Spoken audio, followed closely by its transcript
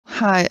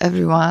Hi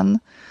everyone.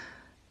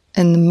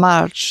 In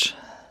March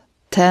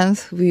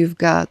 10th we've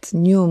got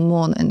new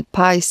moon in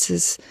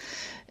Pisces.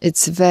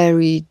 It's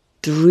very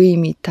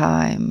dreamy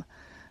time.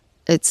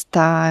 It's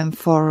time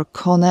for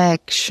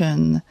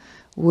connection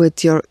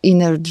with your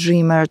inner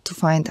dreamer to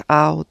find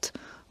out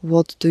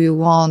what do you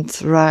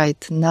want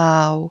right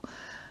now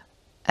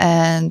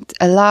and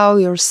allow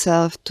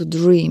yourself to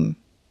dream,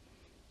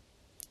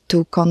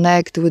 to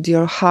connect with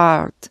your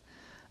heart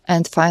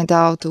and find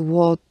out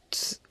what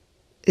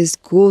is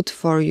good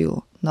for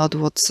you, not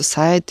what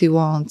society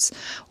wants,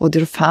 what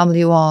your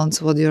family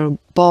wants, what your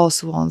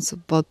boss wants,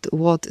 but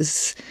what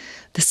is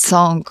the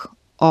song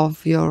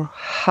of your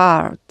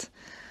heart.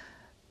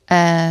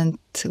 And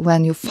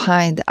when you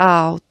find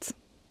out,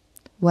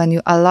 when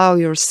you allow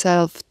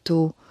yourself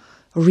to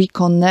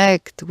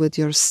reconnect with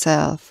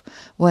yourself,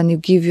 when you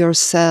give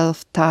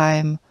yourself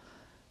time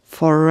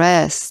for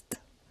rest,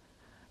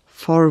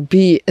 for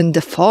be in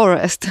the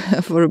forest,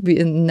 for be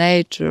in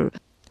nature,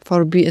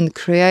 for be in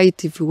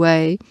creative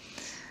way,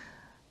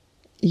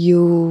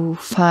 you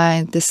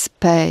find the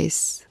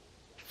space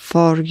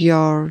for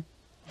your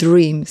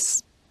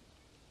dreams,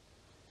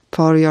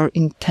 for your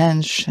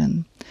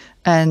intention.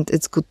 And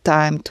it's good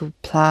time to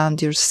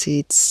plant your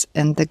seeds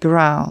in the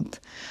ground.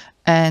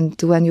 And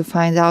when you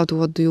find out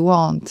what do you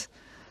want,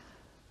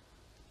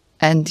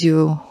 and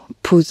you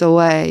put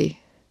away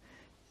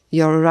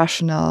your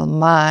rational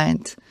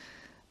mind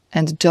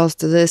and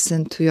just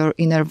listen to your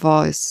inner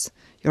voice,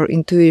 your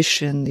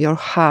intuition, your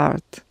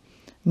heart,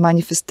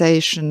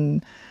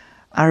 manifestation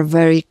are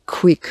very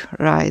quick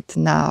right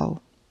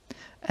now.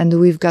 And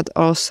we've got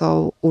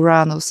also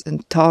Uranus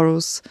and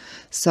Taurus,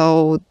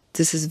 so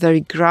this is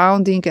very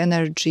grounding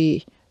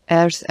energy,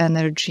 earth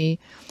energy,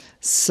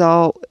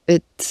 so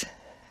it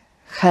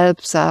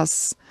helps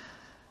us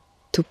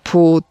to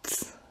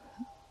put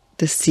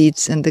the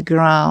seeds in the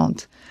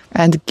ground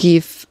and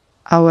give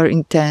our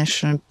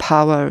intention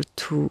power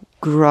to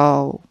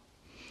grow.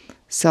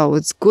 So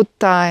it's good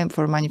time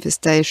for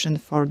manifestation,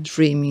 for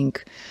dreaming,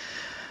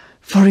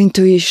 for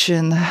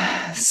intuition.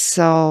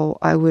 So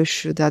I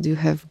wish you that you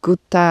have good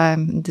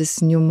time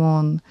this new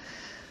moon,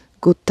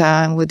 good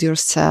time with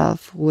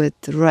yourself,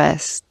 with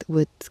rest,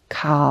 with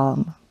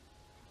calm.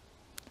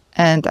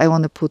 And I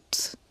want to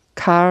put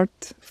card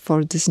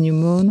for this new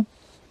moon.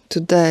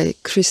 Today,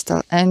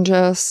 crystal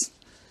angels,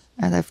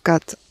 and I've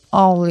got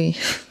only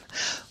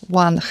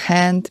one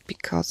hand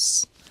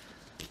because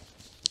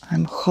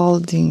I'm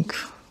holding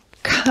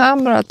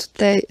camera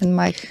today in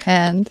my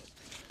hand.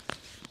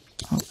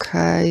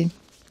 Okay.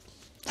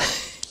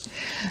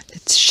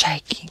 It's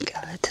shaking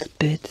a little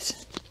bit.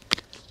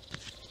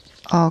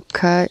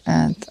 Okay,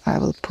 and I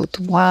will put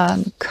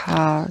one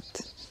card.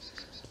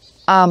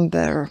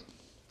 Amber.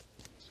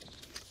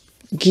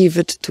 Give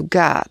it to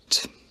God.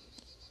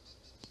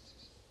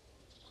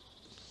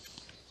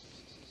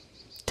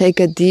 Take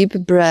a deep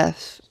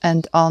breath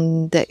and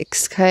on the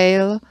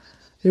exhale,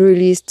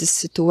 release the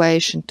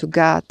situation to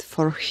God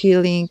for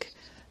healing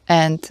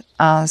and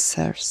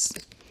answers.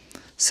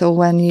 So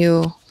when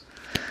you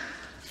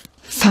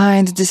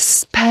find this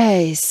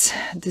space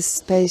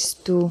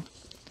to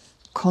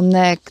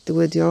connect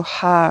with your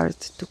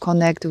heart, to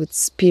connect with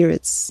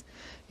spirits,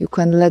 you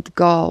can let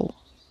go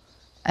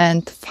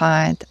and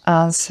find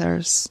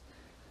answers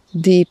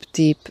deep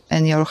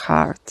in your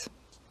heart.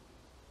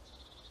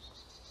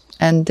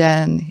 And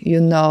then you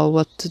know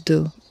what to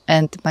do.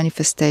 And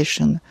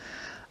manifestation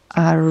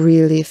are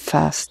really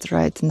fast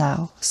right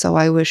now. So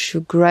I wish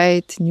you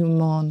great new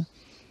moon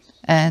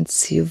and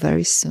see you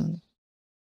very soon.